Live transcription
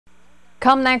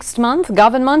Come next month,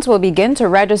 government will begin to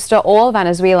register all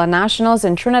Venezuelan nationals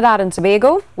in Trinidad and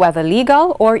Tobago, whether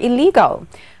legal or illegal.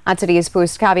 At today's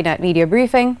post-cabinet media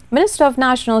briefing, Minister of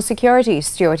National Security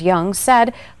Stuart Young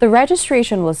said the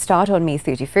registration will start on May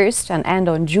 31st and end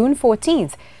on June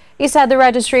 14th. He said the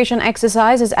registration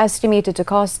exercise is estimated to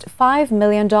cost $5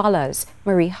 million.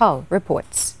 Marie Hull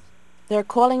reports. They're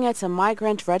calling it a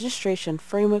Migrant Registration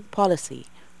Framework Policy,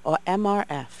 or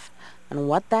MRF. And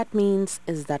what that means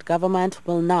is that government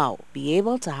will now be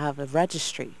able to have a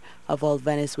registry of all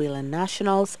Venezuelan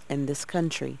nationals in this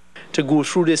country. To go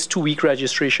through this 2-week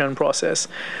registration process.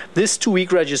 This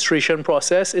 2-week registration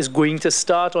process is going to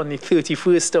start on the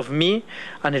 31st of May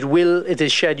and it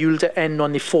is scheduled to end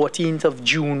on the 14th of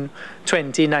June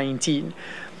 2019.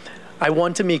 I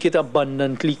want to make it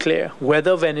abundantly clear,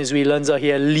 whether Venezuelans are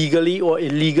here legally or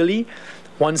illegally,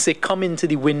 once they come into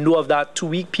the window of that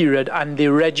 2-week period and they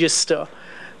register,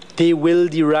 they will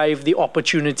derive the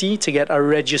opportunity to get a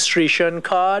registration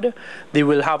card. They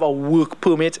will have a work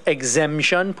permit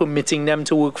exemption permitting them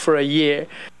to work for a year.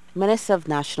 Minister of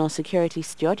National Security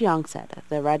Stuart Young said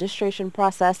the registration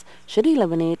process should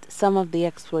eliminate some of the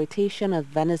exploitation of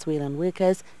Venezuelan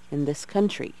workers in this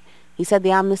country. He said the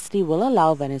amnesty will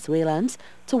allow Venezuelans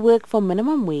to work for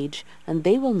minimum wage and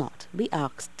they will not be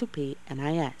asked to pay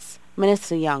NIS.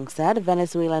 Minister Young said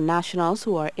Venezuelan nationals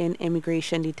who are in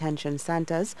immigration detention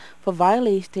centers for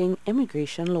violating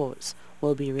immigration laws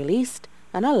will be released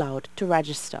and allowed to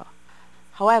register.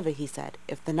 However, he said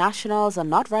if the nationals are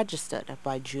not registered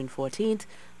by June 14th,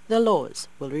 the laws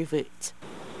will revert.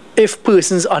 If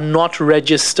persons are not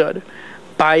registered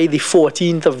by the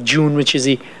 14th of June, which is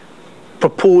the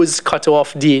proposed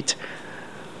cutoff date,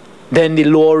 then the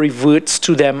law reverts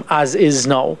to them as is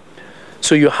now.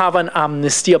 So you have an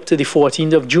amnesty up to the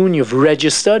 14th of June. You've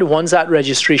registered. Once that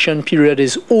registration period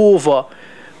is over,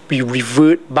 we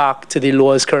revert back to the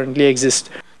laws currently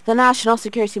exist. The National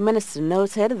Security Minister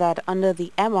noted that under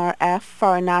the MRF,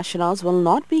 foreign nationals will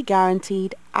not be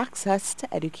guaranteed access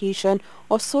to education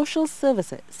or social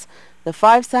services. The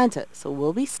 5 centers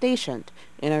will be stationed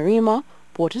in Arima,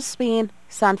 Port of Spain,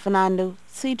 San Fernando,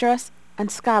 Cedros,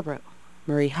 and Scarborough.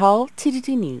 Marie Hull,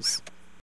 TTT News.